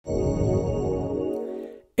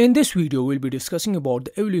In this video, we'll be discussing about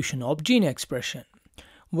the evolution of gene expression,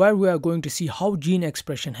 where we are going to see how gene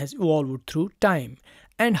expression has evolved through time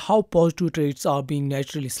and how positive traits are being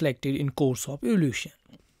naturally selected in course of evolution.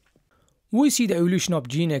 We see the evolution of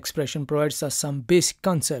gene expression provides us some basic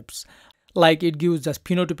concepts, like it gives us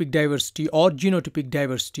phenotypic diversity or genotypic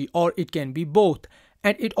diversity, or it can be both,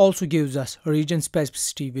 and it also gives us region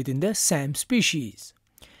specificity within the same species.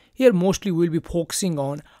 Here mostly we'll be focusing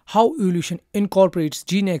on how evolution incorporates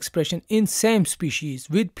gene expression in same species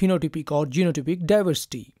with phenotypic or genotypic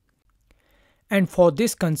diversity. And for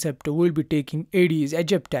this concept we'll be taking Aedes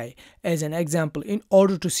aegypti as an example in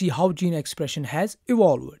order to see how gene expression has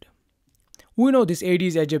evolved. We know this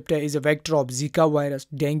Aedes aegypti is a vector of Zika virus,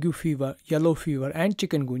 dengue fever, yellow fever and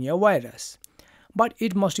chikungunya virus. But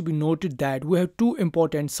it must be noted that we have two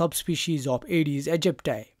important subspecies of Aedes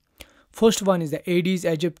aegypti. First one is the Aedes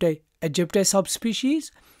aegypti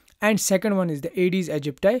subspecies, and second one is the Aedes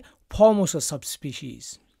aegypti formosa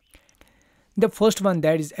subspecies. The first one,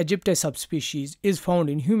 that is aegypti subspecies, is found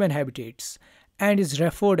in human habitats and is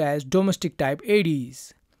referred as domestic type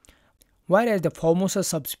Aedes, whereas the formosa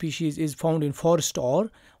subspecies is found in forest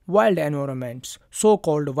or wild environments,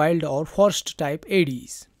 so-called wild or forest type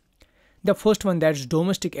Aedes. The first one, that is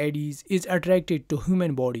domestic Aedes, is attracted to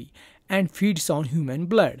human body and feeds on human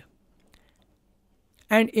blood.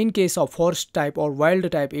 And in case of forest type or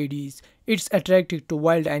wild type Aedes, it's attracted to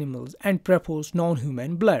wild animals and prefers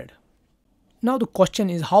non-human blood. Now the question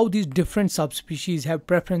is how these different subspecies have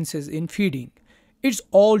preferences in feeding. It's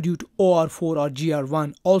all due to OR4 or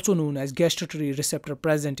GR1, also known as gustatory receptor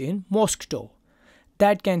present in mosquito,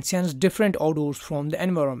 that can sense different odors from the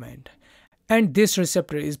environment. And this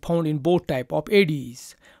receptor is found in both types of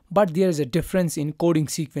Aedes, but there is a difference in coding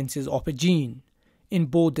sequences of a gene in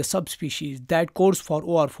both the subspecies that codes for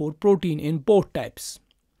OR4 protein in both types.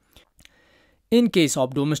 In case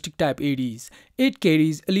of domestic type Aedes, it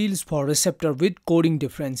carries alleles for receptor with coding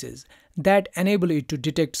differences that enable it to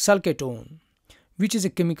detect sulcatone, which is a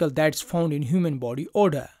chemical that's found in human body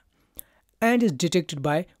odor and is detected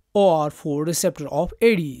by OR4 receptor of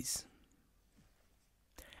Aedes.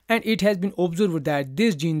 And it has been observed that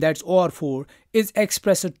this gene, that's OR4, is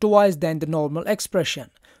expressed twice than the normal expression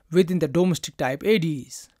within the domestic type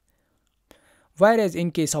Aedes. Whereas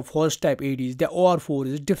in case of forest type Aedes, the OR4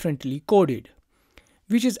 is differently coded,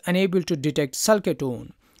 which is unable to detect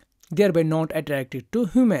sulcatone, thereby not attracted to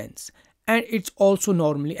humans, and it's also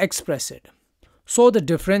normally expressed. So the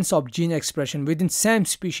difference of gene expression within same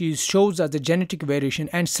species shows us the genetic variation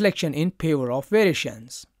and selection in favor of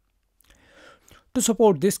variations. To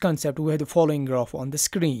support this concept, we have the following graph on the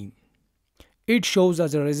screen. It shows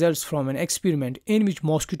us the results from an experiment in which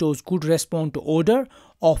mosquitoes could respond to odor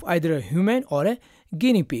of either a human or a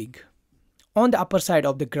guinea pig. On the upper side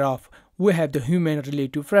of the graph, we have the human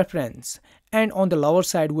relative preference, and on the lower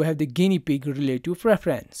side we have the guinea pig relative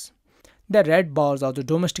preference. The red bars are the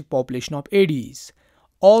domestic population of Aedes.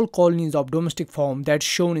 All colonies of domestic form that's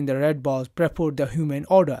shown in the red bars prefer the human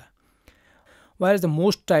odor, whereas the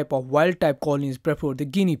most type of wild type colonies prefer the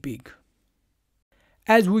guinea pig.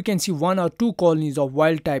 As we can see, one or two colonies of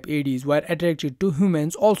wild type Aedes were attracted to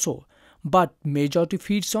humans also, but majority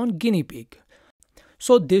feeds on guinea pig.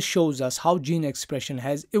 So this shows us how gene expression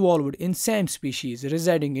has evolved in same species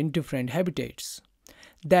residing in different habitats,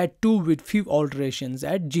 that too with few alterations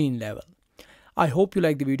at gene level. I hope you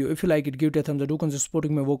like the video. If you like it, give it a thumbs up. Do consider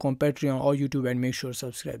supporting my work on Patreon or YouTube and make sure to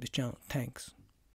subscribe to the channel. Thanks.